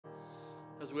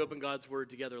As we open God's word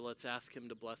together, let's ask him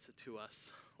to bless it to us.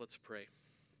 Let's pray.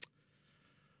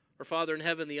 Our Father in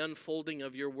heaven, the unfolding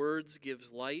of your words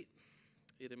gives light.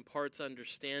 It imparts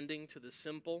understanding to the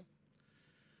simple.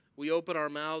 We open our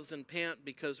mouths and pant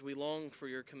because we long for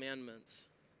your commandments.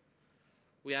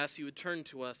 We ask you to turn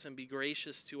to us and be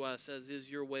gracious to us, as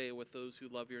is your way with those who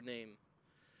love your name.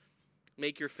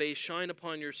 Make your face shine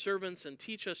upon your servants and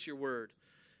teach us your word.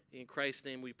 In Christ's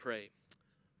name we pray.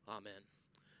 Amen.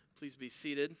 Please be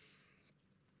seated.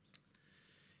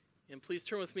 And please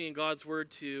turn with me in God's word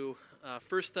to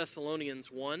 1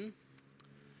 Thessalonians 1.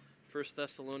 1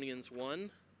 Thessalonians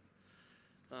 1.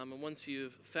 And once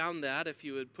you've found that, if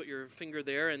you would put your finger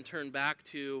there and turn back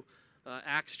to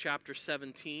Acts chapter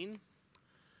 17.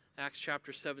 Acts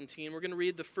chapter 17. We're going to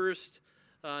read the first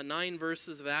 9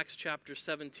 verses of Acts chapter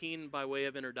 17 by way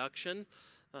of introduction.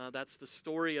 That's the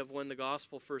story of when the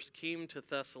gospel first came to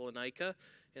Thessalonica.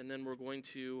 And then we're going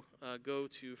to go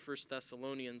to 1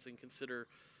 Thessalonians and consider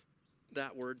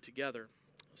that word together.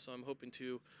 So I'm hoping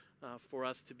for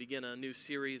us to begin a new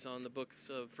series on the books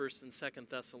of 1 and 2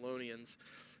 Thessalonians.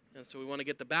 And so we want to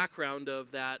get the background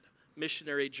of that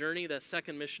missionary journey, that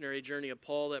second missionary journey of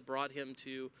Paul that brought him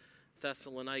to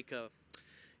Thessalonica.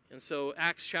 And so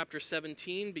Acts chapter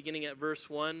 17, beginning at verse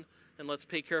 1, and let's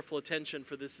pay careful attention,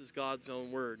 for this is God's own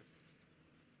word.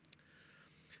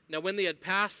 Now when they had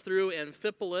passed through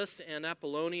Amphipolis and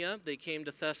Apollonia, they came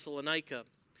to Thessalonica,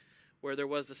 where there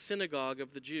was a synagogue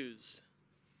of the Jews.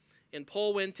 And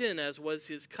Paul went in, as was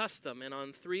his custom, and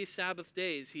on 3 Sabbath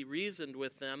days he reasoned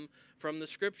with them from the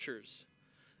Scriptures,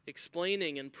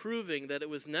 explaining and proving that it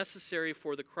was necessary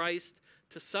for the Christ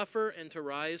to suffer and to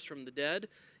rise from the dead,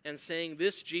 and saying,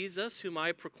 "This Jesus, whom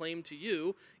I proclaim to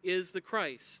you, is the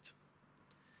Christ."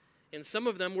 And some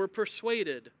of them were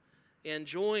persuaded, and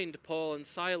joined Paul and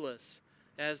Silas,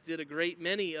 as did a great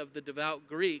many of the devout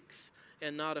Greeks,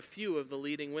 and not a few of the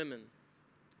leading women.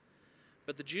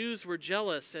 But the Jews were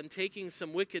jealous, and taking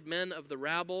some wicked men of the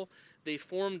rabble, they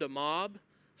formed a mob,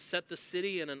 set the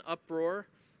city in an uproar,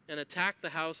 and attacked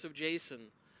the house of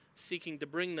Jason, seeking to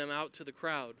bring them out to the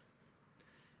crowd.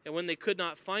 And when they could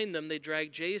not find them, they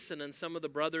dragged Jason and some of the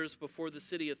brothers before the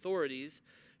city authorities,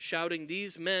 shouting,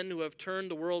 "These men who have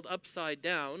turned the world upside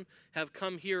down have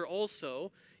come here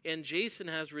also, and Jason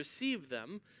has received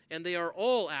them, and they are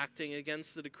all acting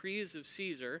against the decrees of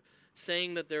Caesar,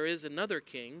 saying that there is another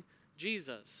king,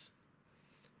 Jesus."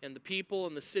 And the people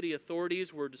and the city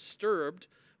authorities were disturbed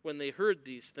when they heard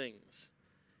these things.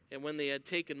 And when they had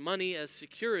taken money as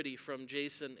security from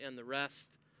Jason and the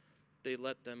rest, they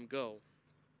let them go.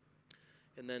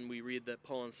 And then we read that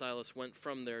Paul and Silas went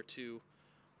from there to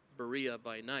Berea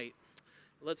by night.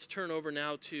 Let's turn over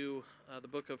now to the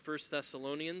book of 1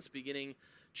 Thessalonians, beginning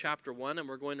chapter 1, and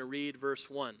we're going to read verse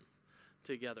 1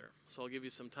 together. So I'll give you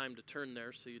some time to turn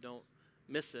there so you don't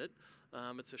miss it.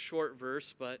 It's a short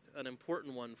verse, but an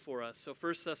important one for us. So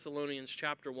 1 Thessalonians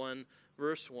chapter 1,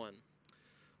 verse 1.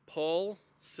 Paul,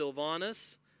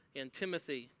 Silvanus, and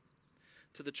Timothy,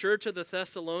 to the church of the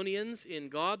Thessalonians in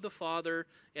God the Father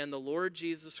and the Lord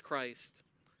Jesus Christ,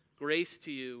 grace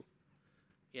to you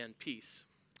and peace.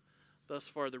 Thus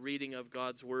far the reading of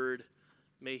God's word,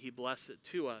 may he bless it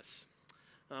to us.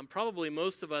 Probably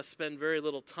most of us spend very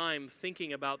little time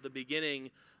thinking about the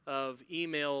beginning of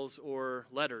emails or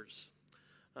letters.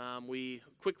 We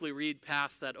quickly read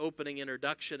past that opening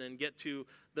introduction and get to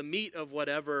the meat of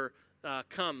whatever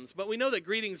comes. But we know that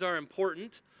greetings are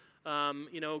important.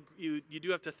 You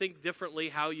do have to think differently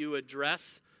how you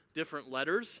address different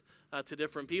letters to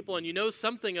different people. And you know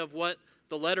something of what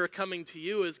the letter coming to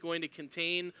you is going to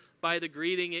contain by the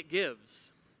greeting it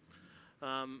gives.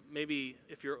 Maybe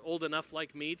if you're old enough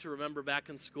like me to remember back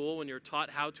in school when you're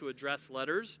taught how to address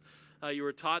letters, you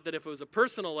were taught that if it was a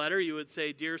personal letter, you would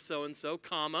say, "Dear so-and-so,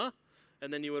 comma,"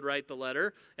 and then you would write the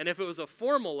letter. And if it was a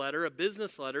formal letter, a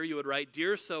business letter, you would write,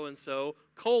 "Dear so-and-so,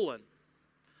 colon."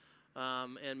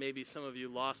 And maybe some of you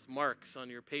lost marks on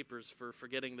your papers for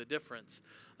forgetting the difference.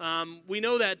 We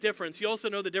know that difference. You also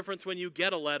know the difference when you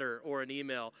get a letter or an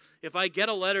email. If I get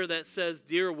a letter that says,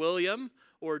 "Dear William,"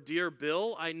 or "Dear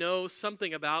Bill," I know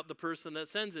something about the person that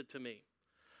sends it to me.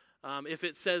 If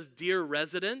it says, "Dear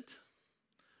resident,"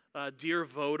 "Dear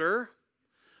voter,"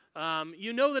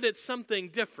 you know that it's something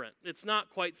different. It's not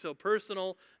quite so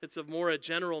personal. It's of more a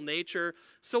general nature.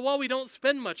 So while we don't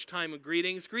spend much time with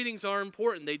greetings, greetings are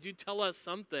important. They do tell us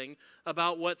something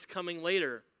about what's coming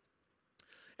later.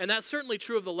 And that's certainly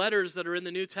true of the letters that are in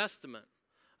the New Testament.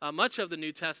 Much of the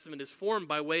New Testament is formed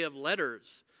by way of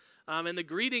letters. And the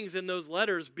greetings in those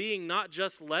letters being not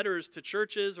just letters to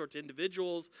churches or to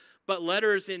individuals, but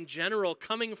letters in general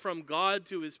coming from God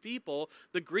to his people,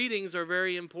 the greetings are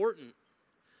very important.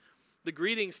 the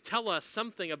greetings tell us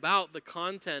something about the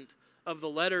content of the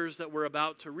letters that we're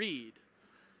about to read.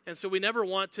 And so we never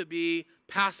want to be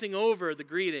passing over the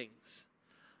greetings.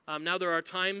 Now there are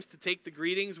times to take the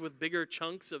greetings with bigger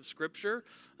chunks of Scripture.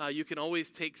 You can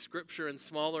always take Scripture in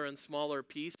smaller and smaller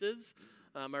pieces.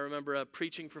 I remember a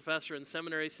preaching professor in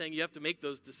seminary saying you have to make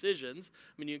those decisions.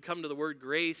 I mean, you can come to the word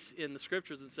grace in the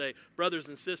Scriptures and say, brothers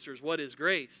and sisters, what is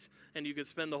grace? And you could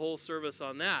spend the whole service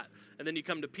on that. And then you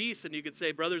come to peace and you could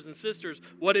say, brothers and sisters,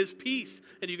 what is peace?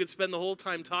 And you could spend the whole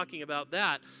time talking about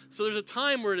that. So there's a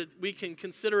time where we can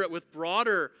consider it with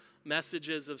broader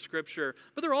messages of Scripture.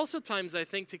 But there are also times, I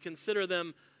think, to consider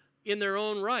them in their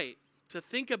own right, to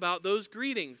think about those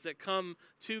greetings that come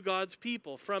to God's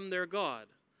people from their God,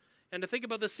 and to think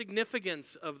about the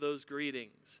significance of those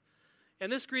greetings.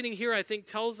 And this greeting here, I think,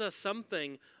 tells us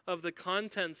something of the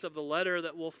contents of the letter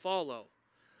that will follow.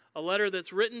 A letter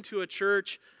that's written to a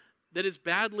church that is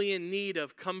badly in need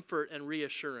of comfort and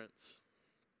reassurance.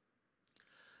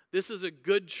 This is a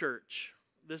good church.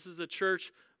 This is a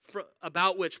church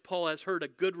about which Paul has heard a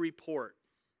good report.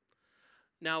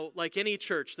 Now, like any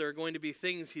church, there are going to be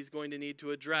things he's going to need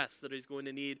to address, that he's going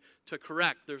to need to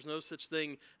correct. There's no such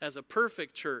thing as a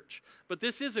perfect church. But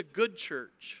this is a good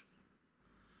church.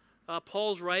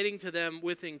 Paul's writing to them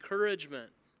with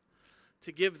encouragement,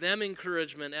 to give them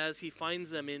encouragement as he finds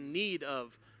them in need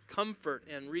of comfort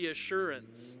and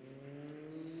reassurance.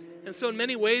 And so in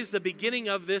many ways, the beginning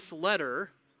of this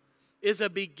letter is a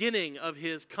beginning of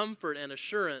his comfort and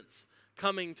assurance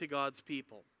coming to God's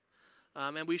people.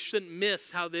 And we shouldn't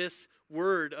miss how this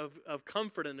word of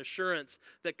comfort and assurance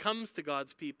that comes to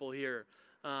God's people here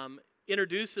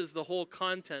introduces the whole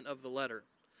content of the letter,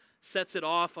 sets it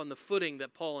off on the footing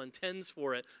that Paul intends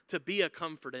for it to be a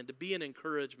comfort and to be an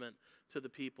encouragement to the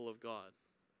people of God.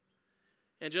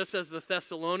 And just as the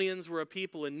Thessalonians were a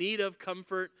people in need of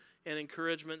comfort and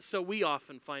encouragement, so we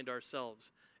often find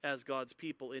ourselves as God's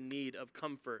people in need of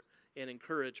comfort and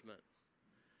encouragement.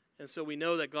 And so we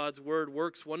know that God's word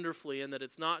works wonderfully, and that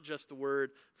it's not just a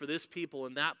word for this people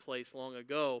in that place long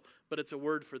ago, but it's a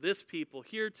word for this people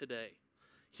here today,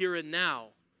 here and now,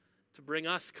 to bring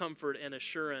us comfort and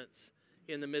assurance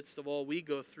in the midst of all we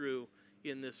go through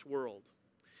in this world.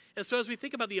 And so as we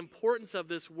think about the importance of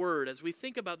this word, as we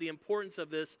think about the importance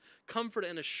of this comfort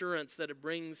and assurance that it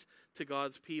brings to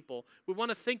God's people, we want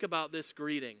to think about this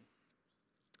greeting.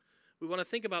 We want to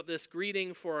think about this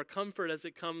greeting for our comfort as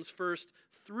it comes first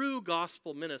through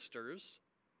gospel ministers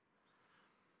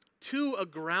to a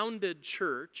grounded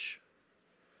church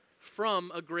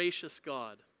from a gracious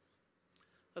God.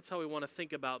 That's how we want to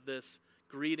think about this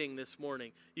greeting this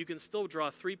morning. You can still draw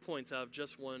 3 points out of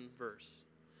just one verse.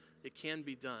 It can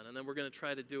be done, and then we're going to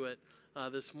try to do it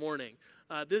this morning.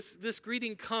 This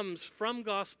greeting comes from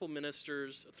gospel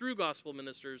ministers, through gospel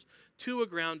ministers, to a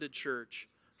grounded church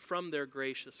from their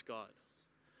gracious God.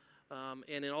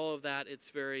 And in all of that, it's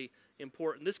very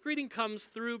important. This greeting comes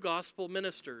through gospel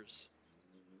ministers.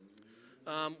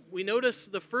 We notice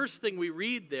the first thing we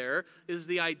read there is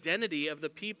the identity of the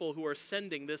people who are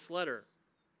sending this letter.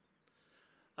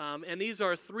 And these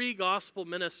are 3 gospel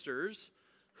ministers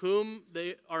who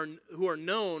are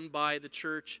known by the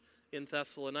church in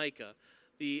Thessalonica.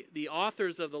 The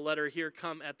authors of the letter here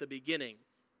come at the beginning.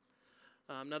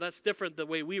 Now that's different the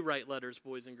way we write letters,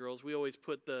 boys and girls. We always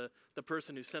put the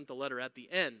person who sent the letter at the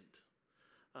end.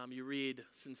 You read,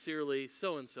 sincerely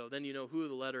so-and-so, then you know who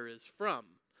the letter is from.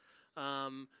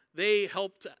 They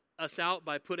helped us out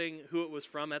by putting who it was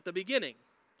from at the beginning.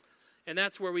 And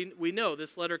that's where we know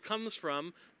this letter comes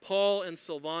from Paul and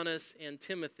Silvanus and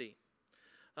Timothy.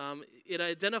 It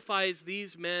identifies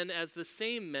these men as the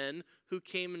same men who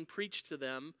came and preached to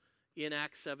them in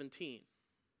Acts 17.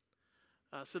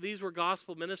 So these were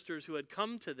gospel ministers who had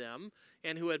come to them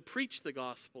and who had preached the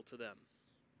gospel to them.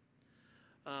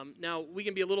 Now, we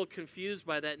can be a little confused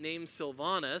by that name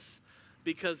Silvanus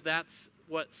because that's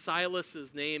what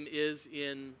Silas's name is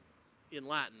in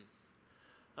Latin.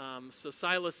 So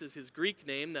Silas is his Greek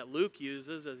name that Luke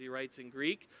uses as he writes in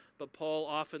Greek, but Paul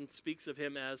often speaks of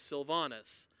him as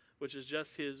Silvanus, which is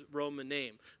just his Roman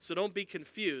name. So don't be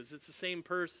confused. It's the same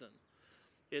person.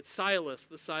 It's Silas,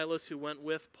 the Silas who went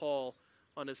with Paul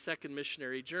on his second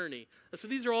missionary journey. And so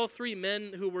these are all 3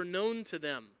 men who were known to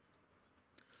them.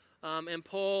 And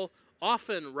Paul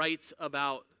often writes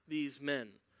about these men.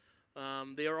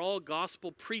 They are all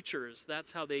gospel preachers.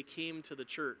 That's how they came to the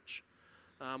church.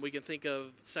 We can think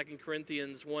of 2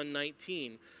 Corinthians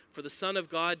 1:19. For the Son of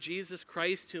God, Jesus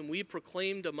Christ, whom we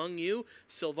proclaimed among you,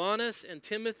 Silvanus and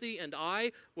Timothy and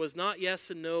I, was not yes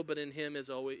and no, but in him it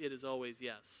is always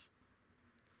yes.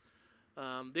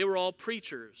 They were all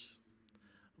preachers.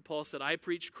 Paul said, I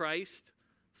preach Christ.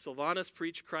 Silvanus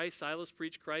preached Christ, Silas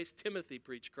preached Christ, Timothy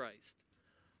preached Christ.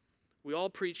 We all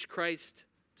preach Christ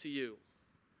to you.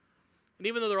 And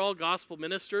even though they're all gospel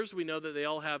ministers, we know that they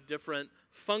all have different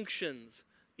functions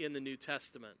in the New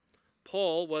Testament.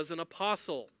 Paul was an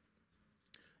apostle,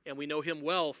 and we know him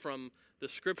well from the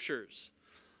Scriptures.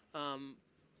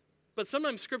 But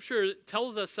sometimes Scripture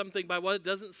tells us something by what it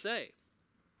doesn't say.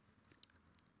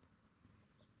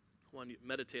 I want you to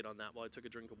meditate on that while I took a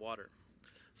drink of water.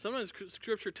 Sometimes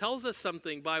Scripture tells us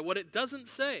something by what it doesn't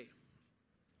say.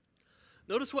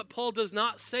 Notice what Paul does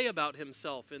not say about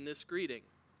himself in this greeting.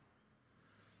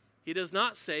 He does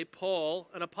not say, Paul,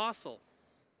 an apostle.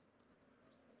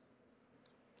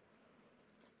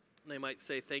 And they might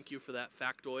say, thank you for that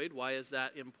factoid. Why is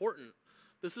that important?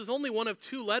 This is only one of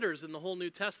 2 letters in the whole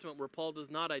New Testament where Paul does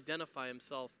not identify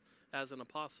himself as an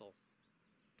apostle.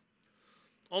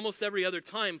 Almost every other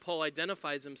time, Paul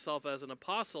identifies himself as an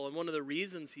apostle, and one of the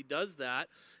reasons he does that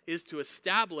is to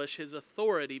establish his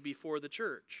authority before the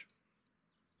church,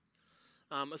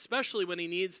 especially when he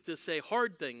needs to say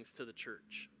hard things to the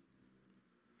church.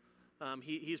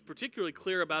 He's particularly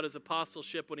clear about his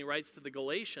apostleship when he writes to the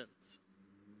Galatians,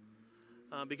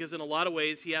 because in a lot of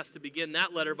ways he has to begin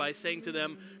that letter by saying to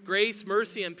them, grace,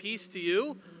 mercy, and peace to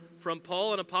you from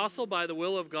Paul, an apostle by the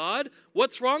will of God.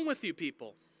 What's wrong with you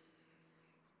people?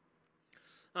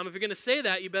 If you're going to say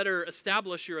that, you better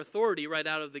establish your authority right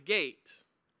out of the gate.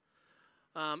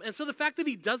 And so the fact that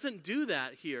he doesn't do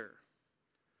that here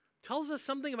tells us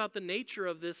something about the nature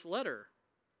of this letter.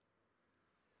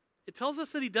 It tells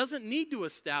us that he doesn't need to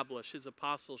establish his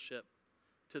apostleship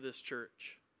to this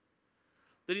church.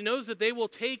 That he knows that they will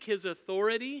take his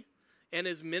authority and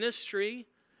his ministry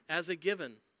as a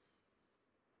given.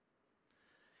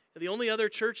 And the only other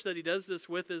church that he does this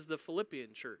with is the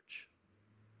Philippian church.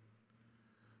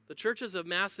 The churches of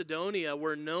Macedonia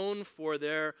were known for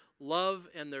their love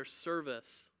and their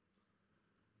service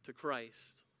to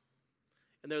Christ.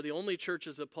 And they're the only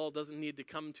churches that Paul doesn't need to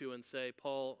come to and say,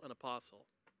 Paul, an apostle.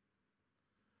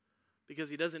 Because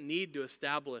he doesn't need to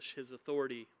establish his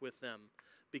authority with them.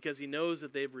 Because he knows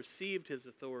that they've received his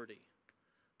authority.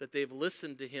 That they've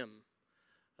listened to him.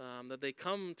 That they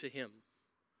come to him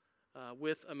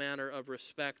with a manner of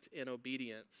respect and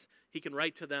obedience. He can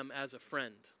write to them as a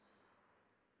friend,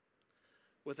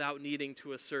 without needing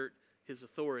to assert his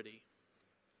authority.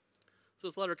 So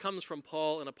this letter comes from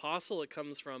Paul, an apostle. It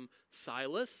comes from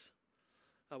Silas.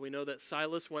 We know that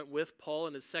Silas went with Paul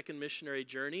in his second missionary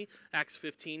journey. Acts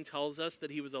 15 tells us that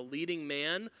he was a leading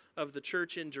man of the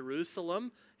church in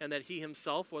Jerusalem and that he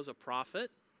himself was a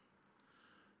prophet.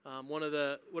 One of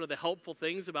the helpful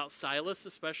things about Silas,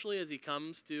 especially as he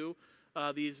comes to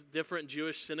these different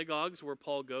Jewish synagogues where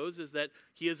Paul goes, is that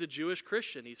he is a Jewish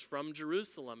Christian. He's from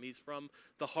Jerusalem. He's from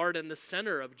the heart and the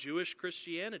center of Jewish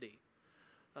Christianity.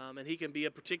 And he can be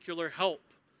a particular help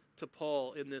to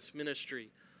Paul in this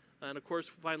ministry. And of course,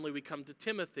 finally we come to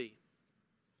Timothy,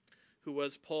 who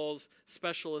was Paul's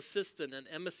special assistant and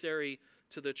emissary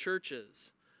to the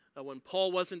churches. When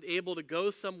Paul wasn't able to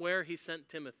go somewhere, he sent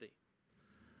Timothy.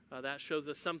 That shows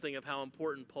us something of how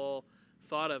important Paul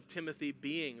thought of Timothy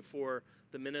being for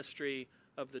the ministry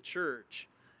of the church.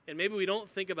 And maybe we don't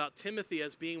think about Timothy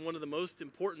as being one of the most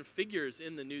important figures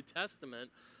in the New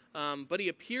Testament, but he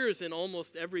appears in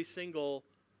almost every single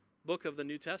book of the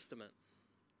New Testament.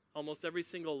 Almost every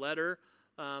single letter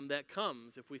that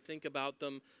comes. If we think about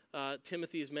them,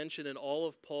 Timothy is mentioned in all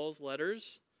of Paul's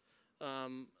letters.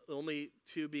 The only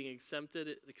 2 being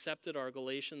accepted are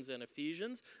Galatians and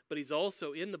Ephesians, but he's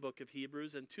also in the book of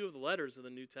Hebrews, and 2 of the letters of the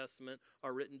New Testament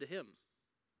are written to him.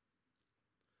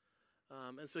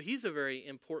 And so he's a very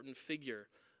important figure,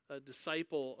 a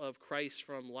disciple of Christ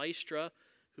from Lystra,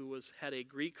 who had a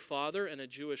Greek father and a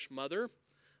Jewish mother,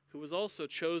 who was also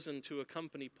chosen to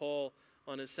accompany Paul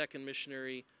on his second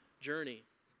missionary journey.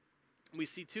 We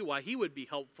see, too, why he would be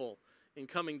helpful in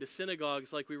coming to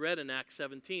synagogues like we read in Acts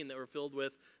 17 that were filled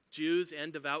with Jews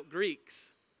and devout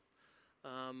Greeks.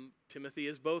 Timothy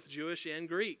is both Jewish and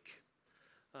Greek.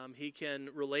 He can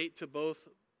relate to both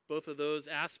of those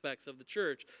aspects of the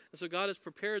church. And so God has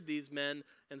prepared these men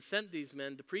and sent these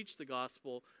men to preach the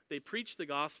gospel. They preached the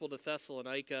gospel to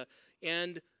Thessalonica,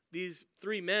 and these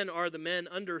 3 men are the men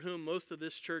under whom most of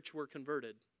this church were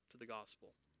converted to the gospel.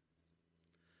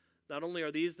 Not only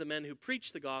are these the men who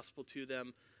preached the gospel to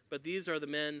them, but these are the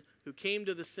men who came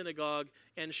to the synagogue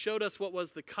and showed us what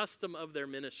was the custom of their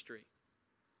ministry.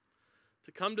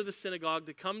 To come to the synagogue,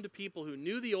 to come to people who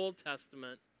knew the Old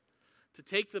Testament, to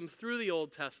take them through the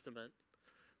Old Testament,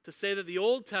 to say that the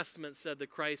Old Testament said that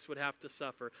Christ would have to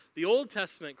suffer. The Old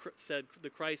Testament said the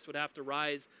Christ would have to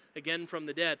rise again from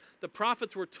the dead. The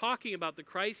prophets were talking about the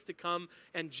Christ to come,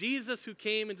 and Jesus who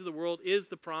came into the world is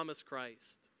the promised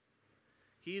Christ.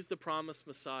 He's the promised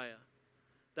Messiah.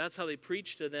 That's how they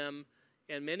preached to them,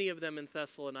 and many of them in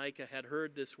Thessalonica had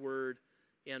heard this word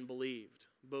and believed,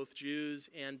 both Jews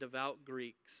and devout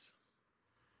Greeks.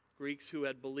 Greeks who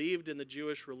had believed in the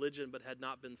Jewish religion but had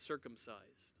not been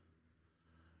circumcised.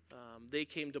 They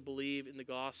came to believe in the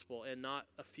gospel, and not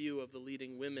a few of the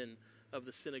leading women of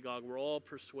the synagogue were all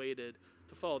persuaded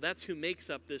to follow. That's who makes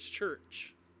up this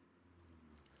church.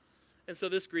 And so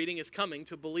this greeting is coming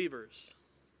to believers.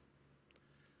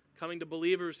 Coming to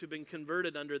believers who've been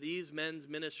converted under these men's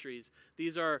ministries.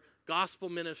 These are gospel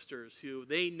ministers who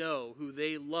they know, who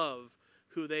they love,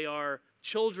 who they are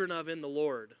children of in the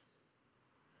Lord.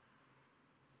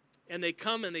 And they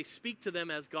come and they speak to them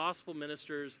as gospel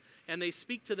ministers, and they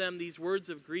speak to them these words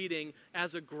of greeting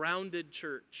as a grounded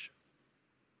church.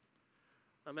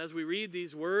 As we read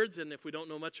these words, and if we don't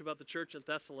know much about the church in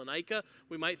Thessalonica,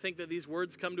 we might think that these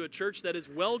words come to a church that is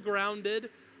well grounded,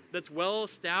 that's well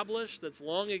established, that's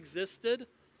long existed.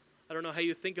 I don't know how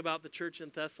you think about the church in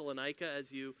Thessalonica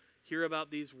as you hear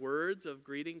about these words of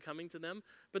greeting coming to them,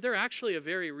 but they're actually a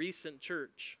very recent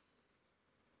church.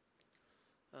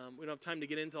 We don't have time to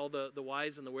get into all the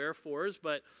whys and the wherefores,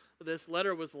 but this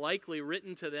letter was likely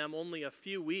written to them only a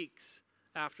few weeks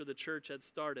after the church had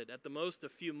started, at the most a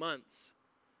few months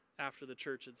after the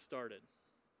church had started.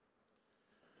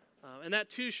 And that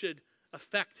too should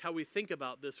affect how we think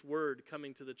about this word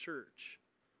coming to the church.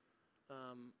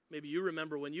 Maybe you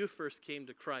remember when you first came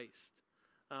to Christ,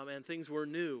 and things were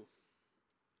new,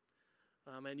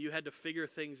 and you had to figure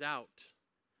things out.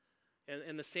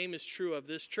 And the same is true of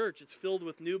this church. It's filled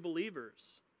with new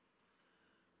believers.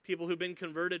 People who've been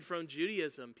converted from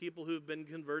Judaism, people who've been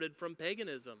converted from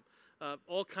paganism,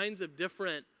 all kinds of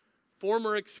different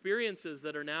former experiences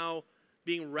that are now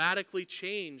being radically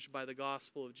changed by the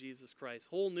gospel of Jesus Christ.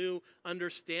 Whole new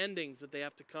understandings that they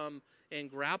have to come and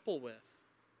grapple with.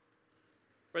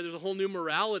 Right? There's a whole new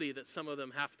morality that some of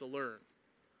them have to learn.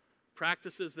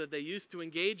 Practices that they used to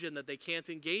engage in that they can't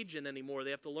engage in anymore.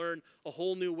 They have to learn a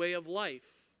whole new way of life.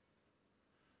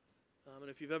 And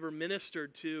if you've ever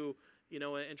ministered to,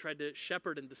 and tried to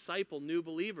shepherd and disciple new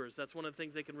believers, that's one of the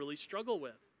things they can really struggle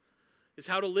with, is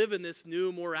how to live in this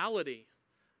new morality,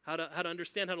 how to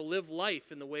understand how to live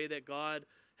life in the way that God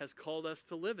has called us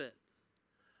to live it.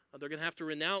 They're going to have to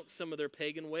renounce some of their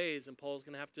pagan ways, and Paul's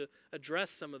going to have to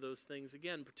address some of those things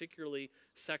again, particularly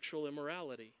sexual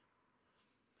immorality.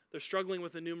 They're struggling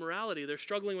with a new morality. They're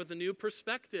struggling with a new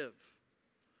perspective.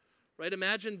 Right?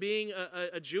 Imagine being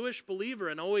a Jewish believer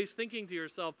and always thinking to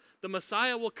yourself, the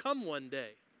Messiah will come one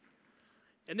day.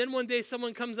 And then one day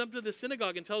someone comes up to the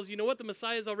synagogue and tells you, you know what, the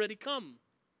Messiah has already come.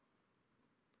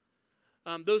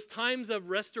 Those times of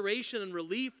restoration and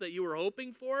relief that you were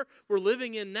hoping for, we're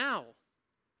living in now.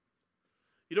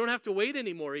 You don't have to wait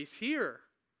anymore. He's here.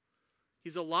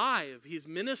 He's alive. He's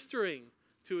ministering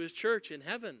to his church in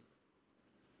heaven.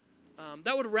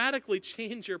 That would radically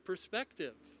change your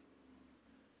perspective.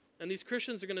 And these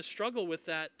Christians are going to struggle with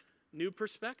that new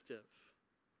perspective.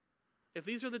 If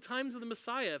these are the times of the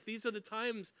Messiah, if these are the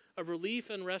times of relief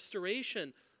and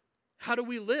restoration, how do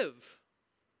we live?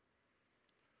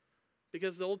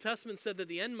 Because the Old Testament said that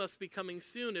the end must be coming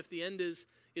soon. If the end is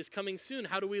coming soon,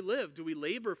 how do we live? Do we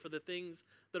labor for the things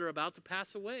that are about to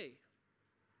pass away?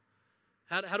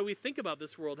 How do we think about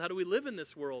this world? How do we live in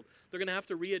this world? They're going to have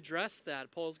to readdress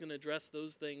that. Paul's going to address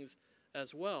those things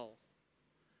as well.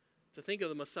 To think of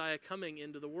the Messiah coming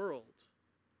into the world.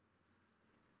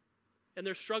 And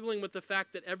they're struggling with the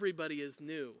fact that everybody is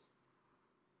new.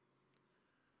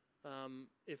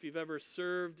 If you've ever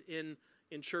served in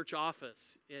church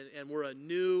office and were a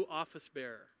new office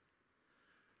bearer,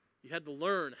 you had to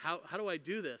learn, how do I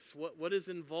do this? What is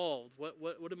involved?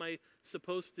 What am I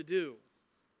supposed to do?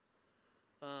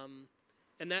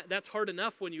 And that's hard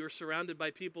enough when you're surrounded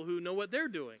by people who know what they're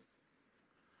doing.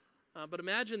 But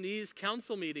imagine these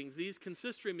council meetings, these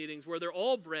consistory meetings where they're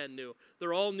all brand new.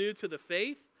 They're all new to the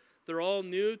faith. They're all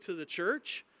new to the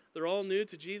church. They're all new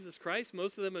to Jesus Christ.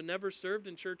 Most of them have never served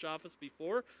in church office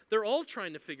before. They're all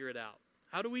trying to figure it out.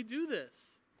 How do we do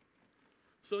this?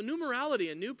 So a new morality,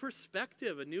 a new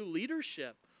perspective, a new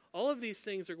leadership, all of these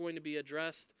things are going to be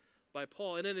addressed by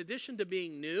Paul. And in addition to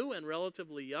being new and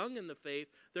relatively young in the faith,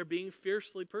 they're being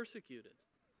fiercely persecuted.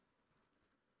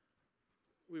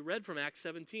 We read from Acts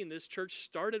 17, this church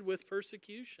started with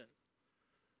persecution.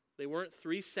 They weren't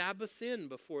 3 Sabbaths in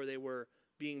before they were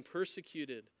being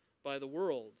persecuted by the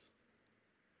world.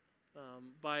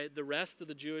 by the rest of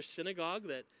the Jewish synagogue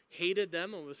that hated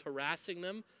them and was harassing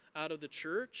them out of the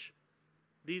church.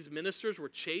 These ministers were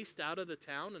chased out of the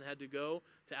town and had to go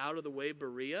to out-of-the-way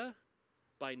Berea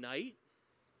by night.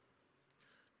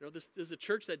 This is a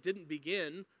church that didn't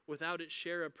begin without its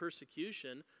share of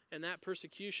persecution, and that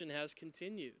persecution has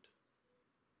continued.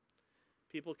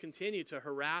 People continue to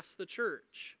harass the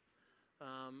church,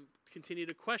 continue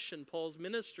to question Paul's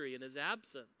ministry in his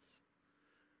absence,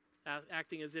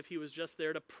 acting as if he was just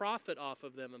there to profit off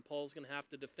of them, and Paul's going to have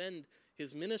to defend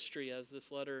his ministry as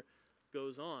this letter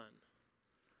goes on.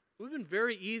 It would have been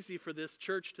very easy for this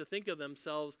church to think of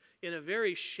themselves in a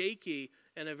very shaky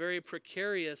and a very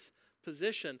precarious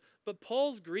position. But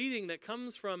Paul's greeting that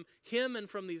comes from him and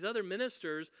from these other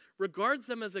ministers regards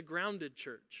them as a grounded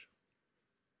church.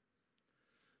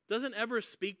 Doesn't ever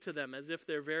speak to them as if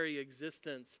their very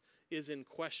existence is in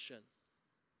question.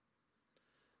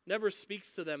 Never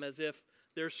speaks to them as if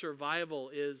their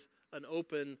survival is an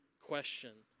open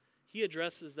question. He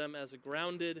addresses them as a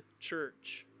grounded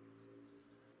church.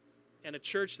 And a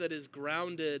church that is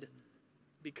grounded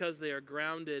because they are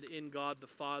grounded in God the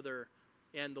Father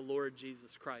and the Lord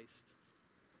Jesus Christ.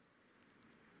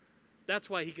 That's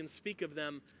why he can speak of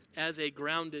them as a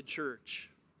grounded church,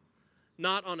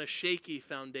 not on a shaky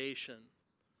foundation,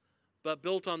 but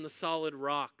built on the solid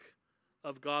rock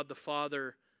of God the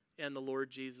Father and the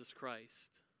Lord Jesus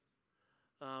Christ.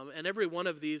 And every one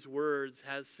of these words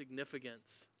has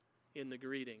significance in the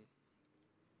greeting.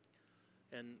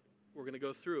 And we're going to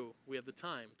go through. We have the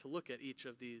time to look at each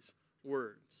of these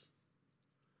words.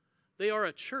 They are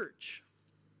a church.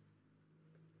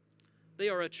 They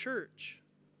are a church.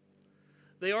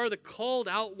 They are the called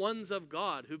out ones of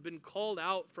God who've been called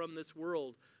out from this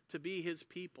world to be his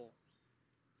people.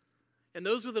 And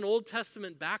those with an Old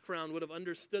Testament background would have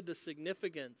understood the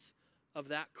significance of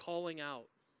that calling out.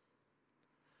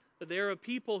 That they are a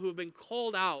people who have been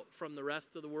called out from the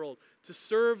rest of the world to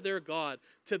serve their God,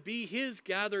 to be his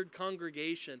gathered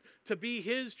congregation, to be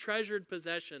his treasured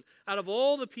possession. Out of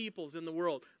all the peoples in the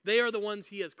world, they are the ones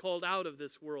he has called out of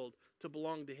this world to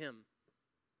belong to him.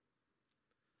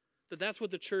 That's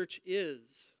what the church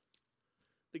is,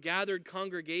 the gathered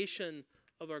congregation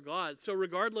of our God. So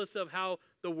regardless of how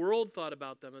the world thought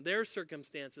about them and their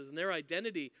circumstances and their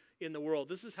identity in the world,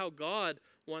 this is how God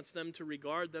wants them to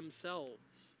regard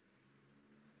themselves.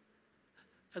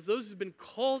 As those who've been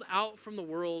called out from the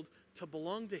world to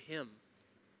belong to him,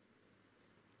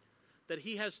 that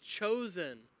he has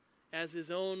chosen as his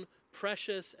own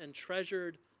precious and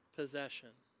treasured possession.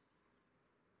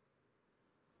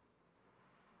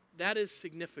 That is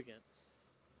significant.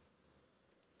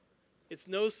 It's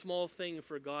no small thing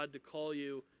for God to call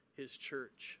you his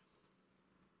church.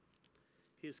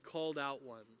 His called out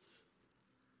ones.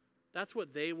 That's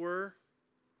what they were.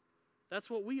 That's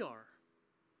what we are.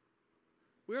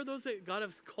 We are those that God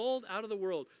has called out of the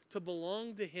world to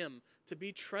belong to him, to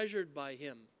be treasured by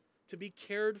him, to be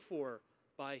cared for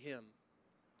by him.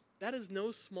 That is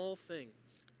no small thing.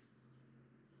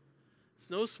 It's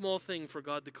no small thing for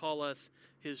God to call us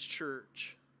his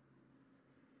church.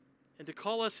 And to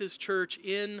call us his church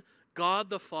in God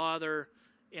the Father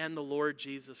and the Lord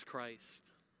Jesus Christ.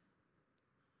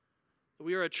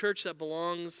 We are a church that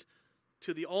belongs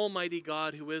to the Almighty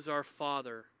God who is our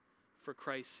Father for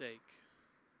Christ's sake.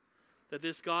 That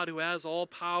this God who has all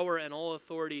power and all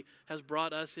authority has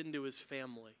brought us into his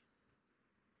family.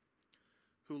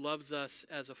 Who loves us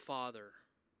as a father.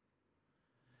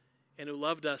 And who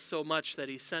loved us so much that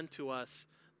he sent to us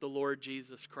the Lord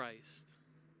Jesus Christ.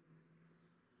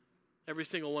 Every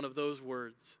single one of those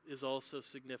words is also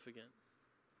significant.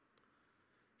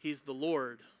 He's the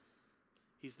Lord.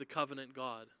 He's the covenant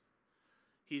God.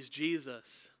 He's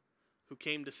Jesus who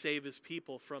came to save his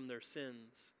people from their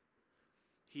sins.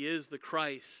 He is the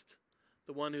Christ,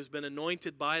 the one who's been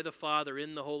anointed by the Father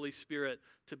in the Holy Spirit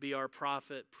to be our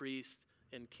prophet, priest,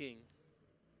 and king.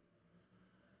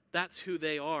 That's who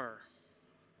they are.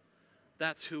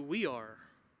 That's who we are.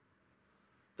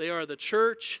 They are the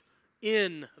church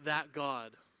in that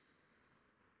God.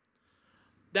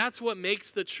 That's what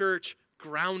makes the church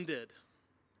grounded.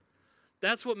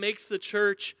 That's what makes the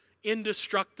church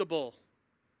indestructible.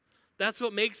 That's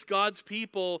what makes God's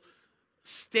people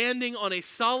standing on a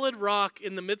solid rock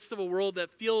in the midst of a world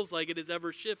that feels like it is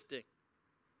ever shifting.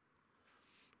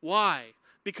 Why?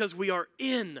 Because we are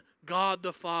in God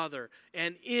the Father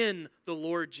and in the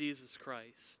Lord Jesus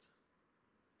Christ.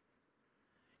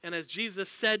 And as Jesus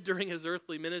said during his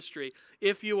earthly ministry,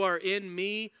 if you are in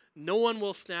me, no one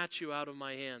will snatch you out of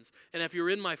my hands. And if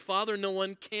you're in my Father, no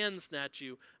one can snatch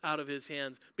you out of his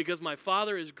hands, because my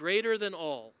Father is greater than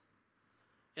all,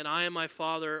 and I and my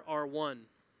Father are one.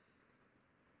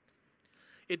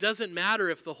 It doesn't matter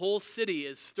if the whole city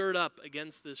is stirred up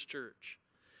against this church.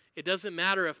 It doesn't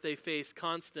matter if they face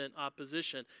constant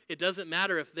opposition. It doesn't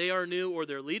matter if they are new or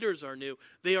their leaders are new.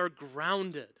 They are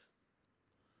grounded.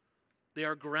 They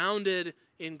are grounded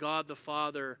in God the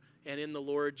Father and in the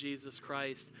Lord Jesus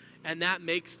Christ. And that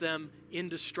makes them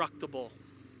indestructible.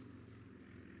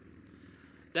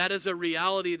 That is a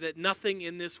reality that nothing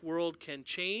in this world can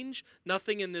change,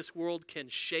 nothing in this world can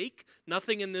shake,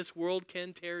 nothing in this world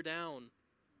can tear down.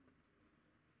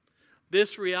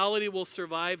 This reality will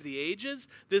survive the ages.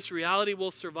 This reality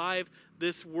will survive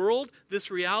this world.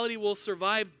 This reality will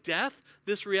survive death.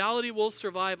 This reality will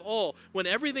survive all. When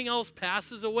everything else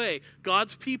passes away,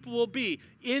 God's people will be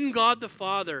in God the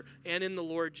Father and in the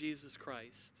Lord Jesus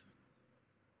Christ.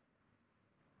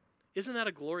 Isn't that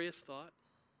a glorious thought?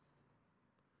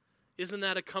 Isn't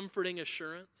that a comforting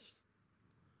assurance?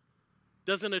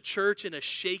 Doesn't a church in a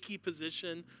shaky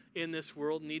position in this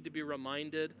world need to be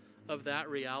reminded of that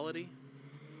reality?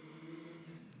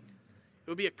 It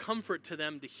would be a comfort to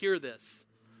them to hear this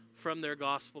from their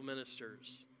gospel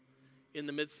ministers in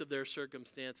the midst of their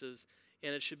circumstances,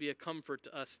 and it should be a comfort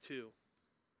to us too.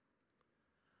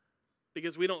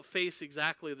 Because we don't face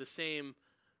exactly the same,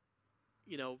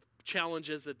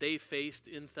 challenges that they faced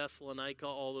in Thessalonica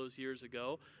all those years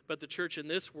ago, but the church in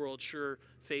this world sure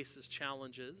faces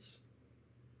challenges.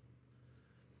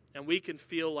 And we can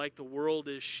feel like the world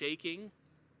is shaking,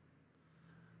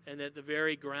 and that the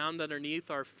very ground underneath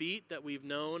our feet that we've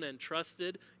known and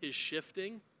trusted is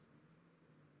shifting.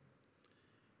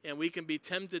 And we can be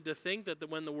tempted to think that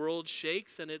when the world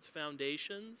shakes and its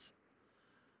foundations,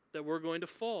 that we're going to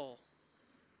fall.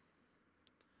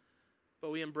 But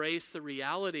we embrace the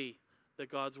reality that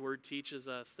God's Word teaches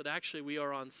us, that actually we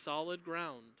are on solid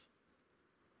ground.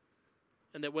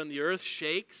 And that when the earth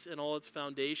shakes in all its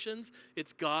foundations,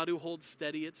 it's God who holds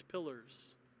steady its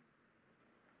pillars.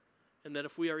 And that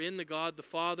if we are in the God the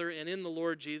Father and in the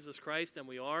Lord Jesus Christ, and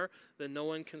we are, then no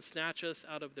one can snatch us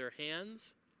out of their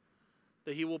hands.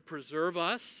 That He will preserve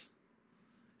us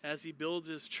as He builds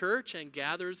His church and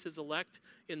gathers His elect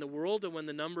in the world. And when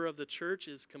the number of the church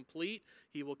is complete,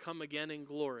 He will come again in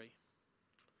glory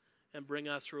and bring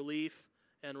us relief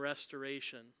and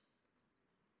restoration.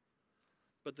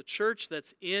 But the church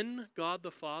that's in God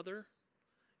the Father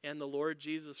and the Lord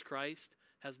Jesus Christ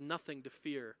has nothing to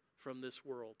fear from this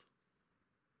world.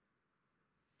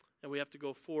 And we have to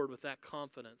go forward with that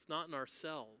confidence, not in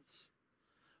ourselves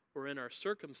or in our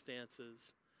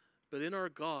circumstances, but in our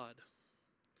God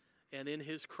and in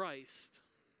His Christ.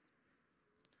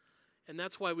 And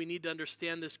that's why we need to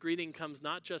understand this greeting comes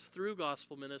not just through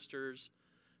gospel ministers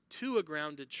to a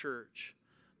grounded church,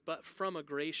 but from a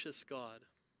gracious God.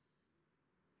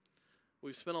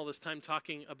 We've spent all this time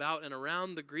talking about and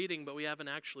around the greeting, but we haven't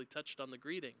actually touched on the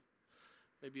greeting.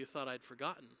 Maybe you thought I'd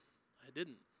forgotten. I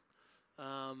didn't.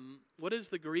 What is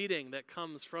the greeting that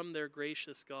comes from their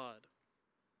gracious God?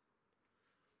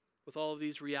 With all of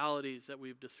these realities that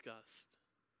we've discussed.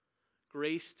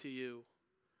 Grace to you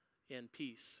and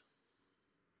peace.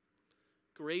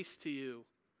 Grace to you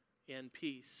and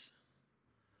peace.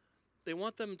 They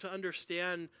want them to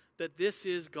understand that this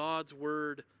is God's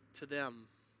word to them.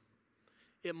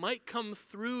 It might come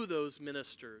through those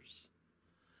ministers,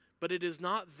 but it is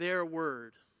not their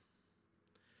word.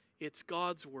 It's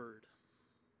God's word.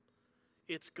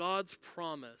 It's God's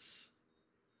promise.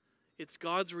 It's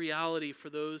God's reality for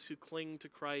those who cling to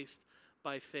Christ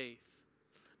by faith.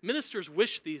 Ministers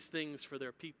wish these things for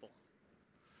their people.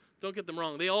 Don't get them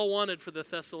wrong. They all wanted for the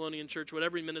Thessalonian church what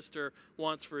every minister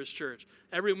wants for his church.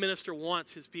 Every minister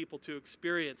wants his people to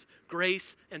experience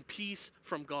grace and peace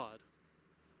from God.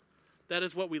 That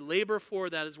is what we labor for.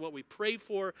 That is what we pray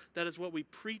for. That is what we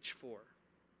preach for.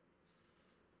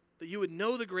 That you would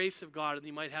know the grace of God and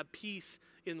you might have peace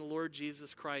in the Lord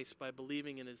Jesus Christ by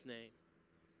believing in His name.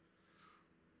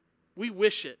 We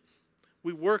wish it.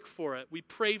 We work for it. We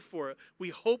pray for it. We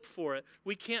hope for it.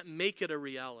 We can't make it a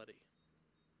reality.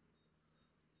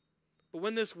 But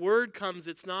when this word comes,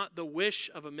 it's not the wish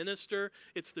of a minister,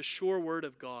 it's the sure word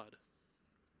of God.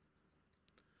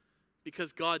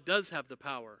 Because God does have the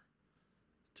power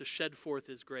to shed forth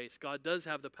His grace. God does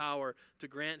have the power to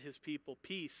grant His people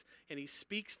peace, and He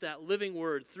speaks that living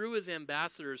word through His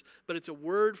ambassadors, but it's a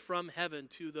word from heaven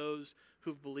to those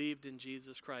who've believed in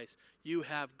Jesus Christ. You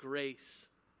have grace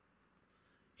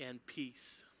and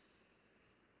peace.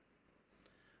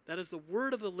 That is the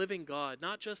word of the living God,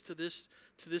 not just to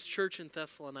this church in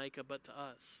Thessalonica, but to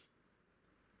us.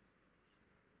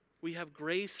 We have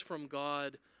grace from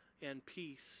God and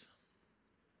peace.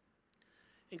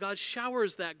 And God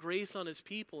showers that grace on His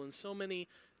people in so many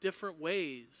different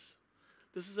ways.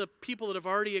 This is a people that have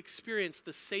already experienced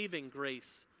the saving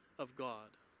grace of God.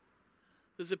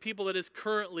 This is a people that is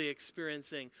currently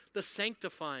experiencing the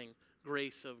sanctifying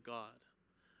grace of God,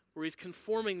 where he's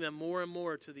conforming them more and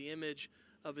more to the image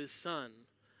of his Son.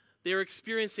 They're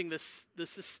experiencing the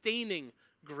sustaining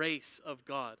grace of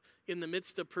God in the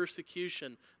midst of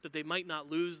persecution, that they might not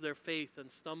lose their faith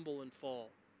and stumble and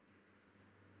fall.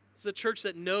 It's a church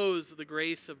that knows the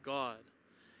grace of God.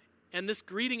 And this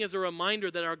greeting is a reminder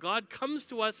that our God comes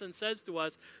to us and says to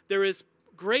us, there is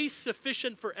grace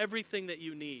sufficient for everything that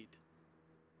you need.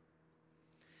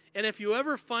 And if you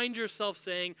ever find yourself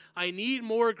saying, I need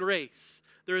more grace,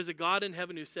 there is a God in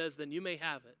heaven who says, then you may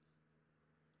have it.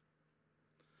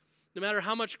 No matter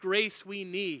how much grace we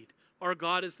need, our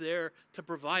God is there to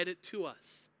provide it to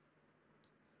us.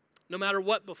 No matter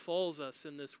what befalls us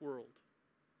in this world,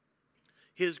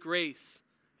 his grace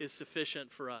is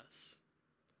sufficient for us.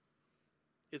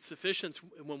 It's sufficient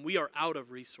when we are out of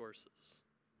resources,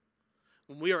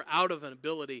 when we are out of an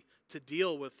ability to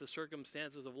deal with the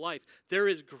circumstances of life. There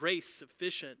is grace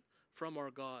sufficient from our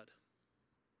God.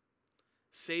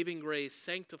 Saving grace,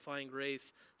 sanctifying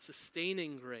grace,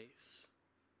 sustaining grace.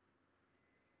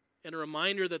 And a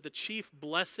reminder that the chief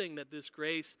blessing that this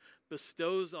grace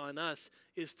bestows on us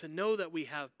is to know that we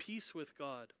have peace with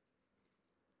God.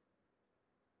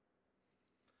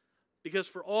 Because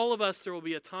for all of us, there will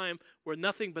be a time where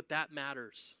nothing but that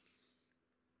matters.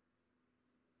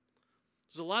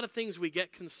 There's a lot of things we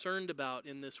get concerned about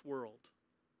in this world.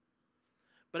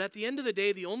 But at the end of the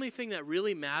day, the only thing that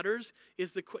really matters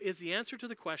is the answer to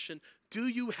the question, do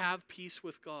you have peace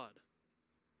with God?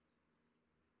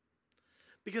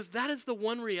 Because that is the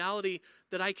one reality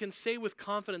that I can say with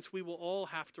confidence we will all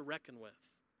have to reckon with.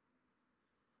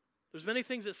 There's many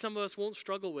things that some of us won't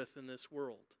struggle with in this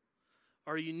world.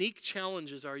 Our unique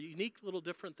challenges, our unique little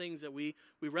different things that we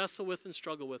wrestle with and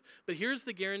struggle with. But here's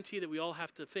the guarantee that we all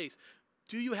have to face.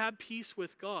 Do you have peace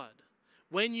with God?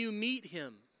 When you meet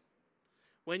him,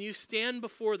 when you stand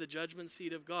before the judgment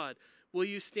seat of God, will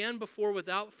you stand before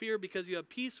without fear because you have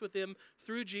peace with him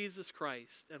through Jesus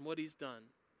Christ and what he's done?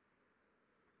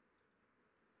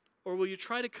 Or will you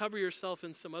try to cover yourself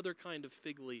in some other kind of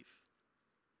fig leaf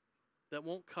that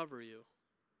won't cover you?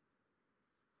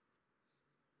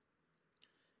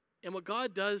 And what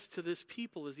God does to this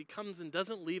people is he comes and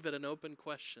doesn't leave it an open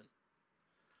question.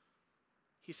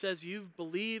 He says, you've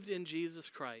believed in Jesus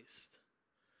Christ.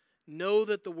 Know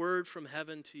that the word from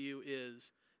heaven to you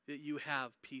is that you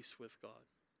have peace with God.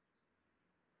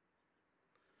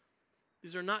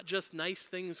 These are not just nice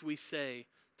things we say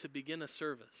to begin a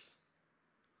service.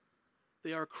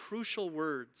 They are crucial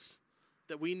words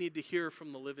that we need to hear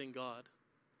from the living God.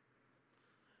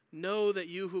 Know that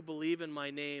you who believe in my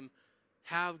name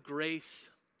have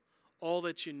grace, all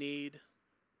that you need,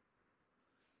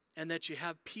 and that you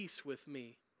have peace with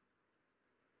me.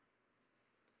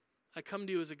 I come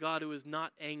to you as a God who is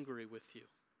not angry with you,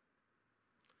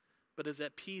 but is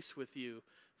at peace with you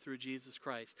through Jesus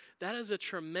Christ. That is a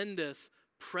tremendous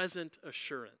present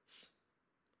assurance.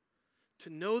 To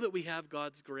know that we have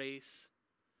God's grace,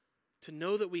 to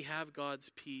know that we have God's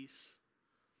peace,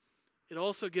 it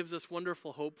also gives us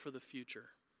wonderful hope for the future.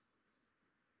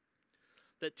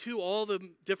 That to all the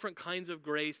different kinds of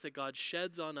grace that God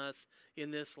sheds on us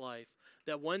in this life,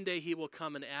 that one day he will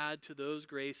come and add to those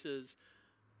graces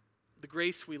the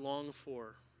grace we long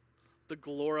for, the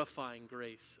glorifying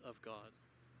grace of God.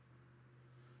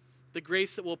 The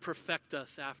grace that will perfect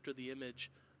us after the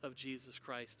image of Jesus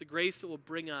Christ. The grace that will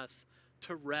bring us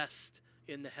to rest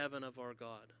in the heaven of our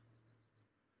God.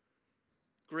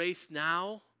 Grace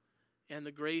now and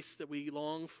the grace that we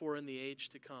long for in the age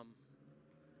to come.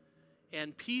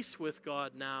 And peace with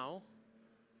God now,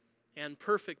 and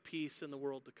perfect peace in the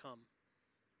world to come.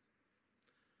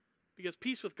 Because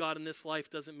peace with God in this life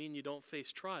doesn't mean you don't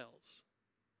face trials.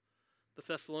 The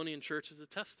Thessalonian church is a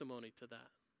testimony to that.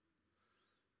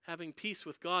 Having peace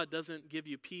with God doesn't give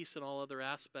you peace in all other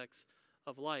aspects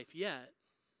of life yet.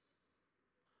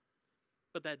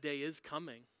 But that day is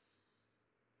coming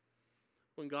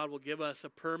when God will give us a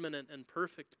permanent and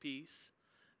perfect peace,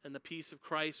 and the peace of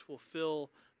Christ will fill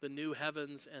the new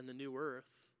heavens and the new earth.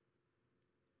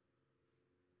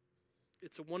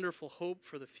 It's a wonderful hope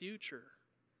for the future.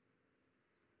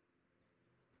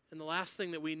 And the last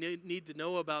thing that we need to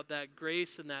know about that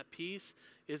grace and that peace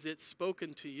is it's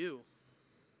spoken to you.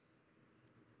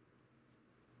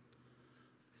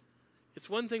 It's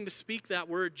one thing to speak that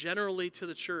word generally to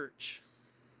the church.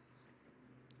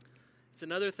 It's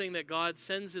another thing that God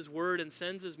sends his word and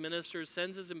sends his ministers,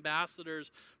 sends his ambassadors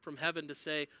from heaven to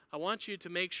say, I want you to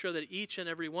make sure that each and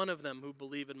every one of them who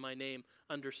believe in my name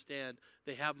understand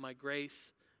they have my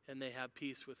grace and they have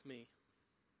peace with me.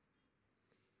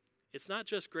 It's not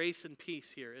just grace and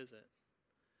peace here, is it?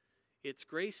 It's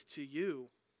grace to you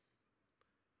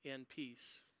and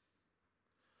peace.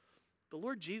 The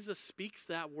Lord Jesus speaks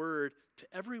that word to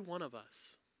every one of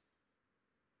us,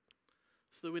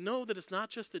 so that we know that it's not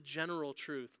just a general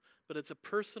truth, but it's a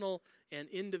personal and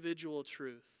individual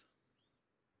truth.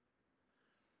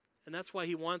 And that's why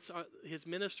he wants his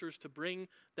ministers to bring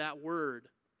that word,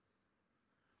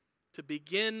 to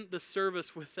begin the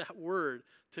service with that word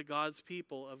to God's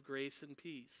people of grace and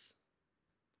peace.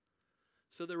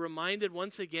 So they're reminded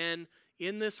once again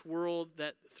in this world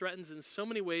that threatens in so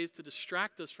many ways to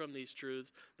distract us from these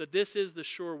truths, that this is the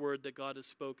sure word that God has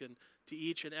spoken to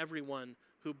each and every one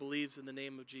who believes in the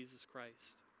name of Jesus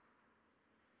Christ.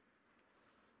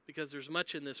 Because there's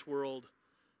much in this world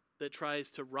that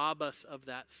tries to rob us of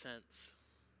that sense,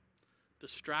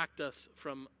 distract us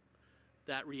from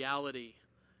that reality,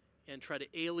 and try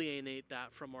to alienate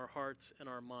that from our hearts and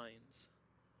our minds.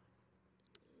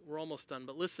 We're almost done,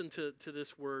 but listen to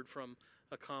this word from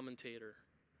a commentator.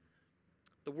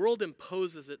 The world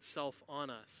imposes itself on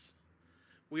us.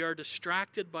 We are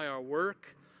distracted by our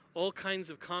work. All kinds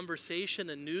of conversation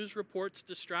and news reports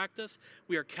distract us.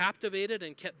 We are captivated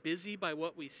and kept busy by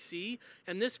what we see.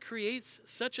 And this creates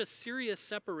such a serious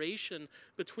separation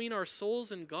between our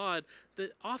souls and God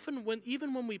that often,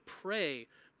 even when we pray,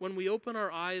 when we open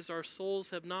our eyes, our souls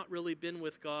have not really been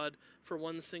with God for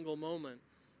one single moment,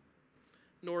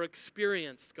 nor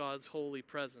experienced God's holy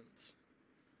presence.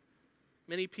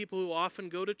 Many people who often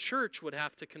go to church would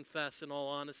have to confess, in all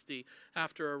honesty,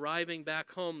 after arriving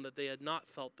back home, that they had not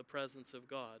felt the presence of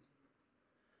God.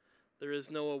 There is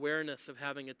no awareness of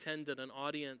having attended an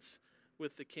audience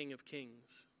with the King of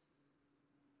Kings.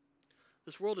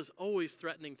 This world is always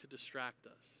threatening to distract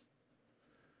us.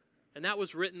 And that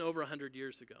was written over 100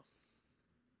 years ago.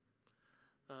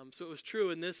 So it was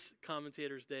true in this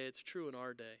commentator's day. It's true in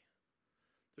our day.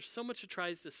 There's so much that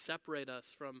tries to separate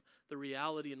us from the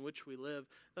reality in which we live.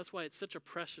 That's why it's such a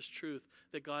precious truth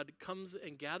that God comes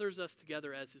and gathers us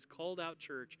together as his called out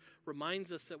church,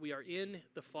 reminds us that we are in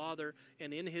the Father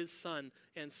and in his Son,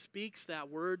 and speaks that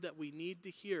word that we need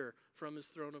to hear from his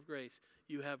throne of grace.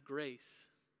 You have grace,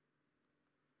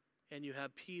 and you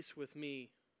have peace with me.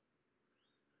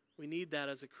 We need that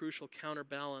as a crucial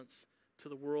counterbalance to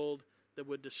the world that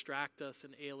would distract us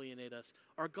and alienate us.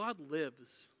 Our God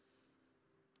lives.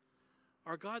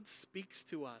 Our God speaks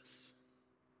to us,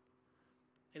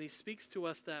 and he speaks to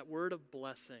us that word of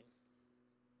blessing.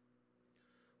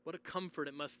 What a comfort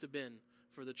it must have been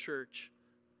for the church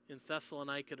in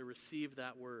Thessalonica to receive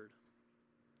that word.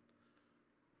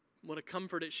 What a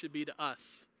comfort it should be to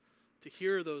us to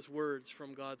hear those words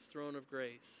from God's throne of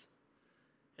grace,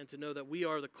 and to know that we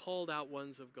are the called out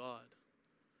ones of God,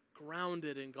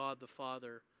 grounded in God the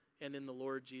Father and in the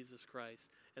Lord Jesus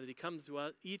Christ, and that he comes to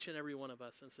each and every one of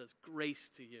us and says, grace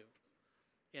to you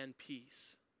and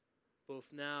peace, both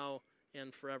now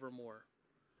and forevermore.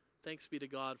 Thanks be to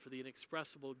God for the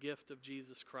inexpressible gift of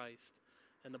Jesus Christ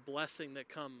and the blessing that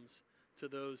comes to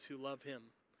those who love him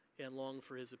and long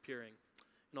for his appearing.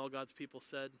 And all God's people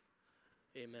said,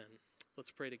 amen.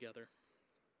 Let's pray together.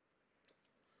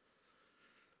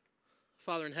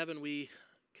 Father in heaven, we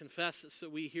confess that so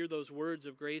we hear those words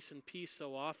of grace and peace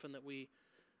so often that we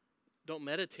don't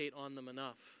meditate on them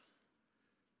enough.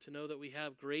 To know that we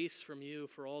have grace from you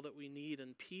for all that we need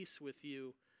and peace with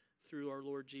you through our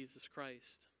Lord Jesus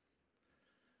Christ.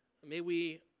 May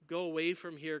we go away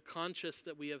from here conscious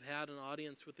that we have had an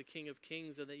audience with the King of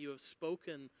Kings and that you have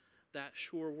spoken that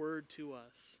sure word to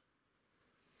us.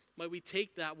 Might we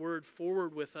take that word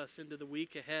forward with us into the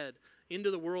week ahead,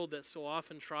 into the world that so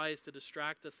often tries to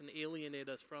distract us and alienate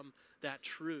us from that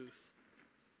truth.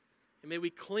 And may we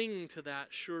cling to that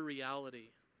sure reality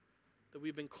that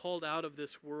we've been called out of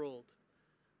this world,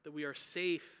 that we are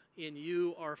safe in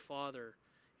you, our Father,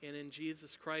 and in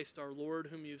Jesus Christ, our Lord,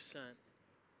 whom you've sent.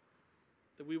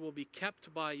 That we will be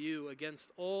kept by you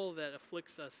against all that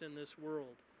afflicts us in this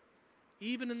world,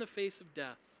 even in the face of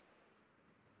death.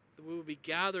 That we will be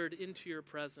gathered into your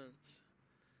presence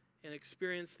and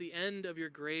experience the end of your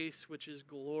grace, which is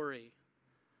glory,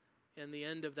 and the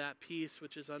end of that peace,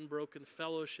 which is unbroken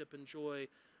fellowship and joy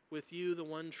with you, the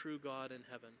one true God in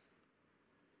heaven.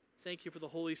 Thank you for the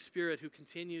Holy Spirit who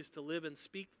continues to live and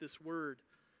speak this word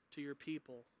to your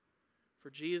people. For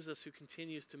Jesus who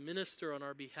continues to minister on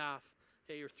our behalf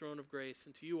at your throne of grace,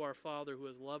 and to you, our Father, who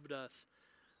has loved us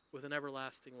with an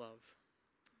everlasting love.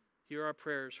 Hear our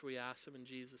prayers, for we ask them in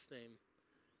Jesus' name.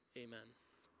 Amen.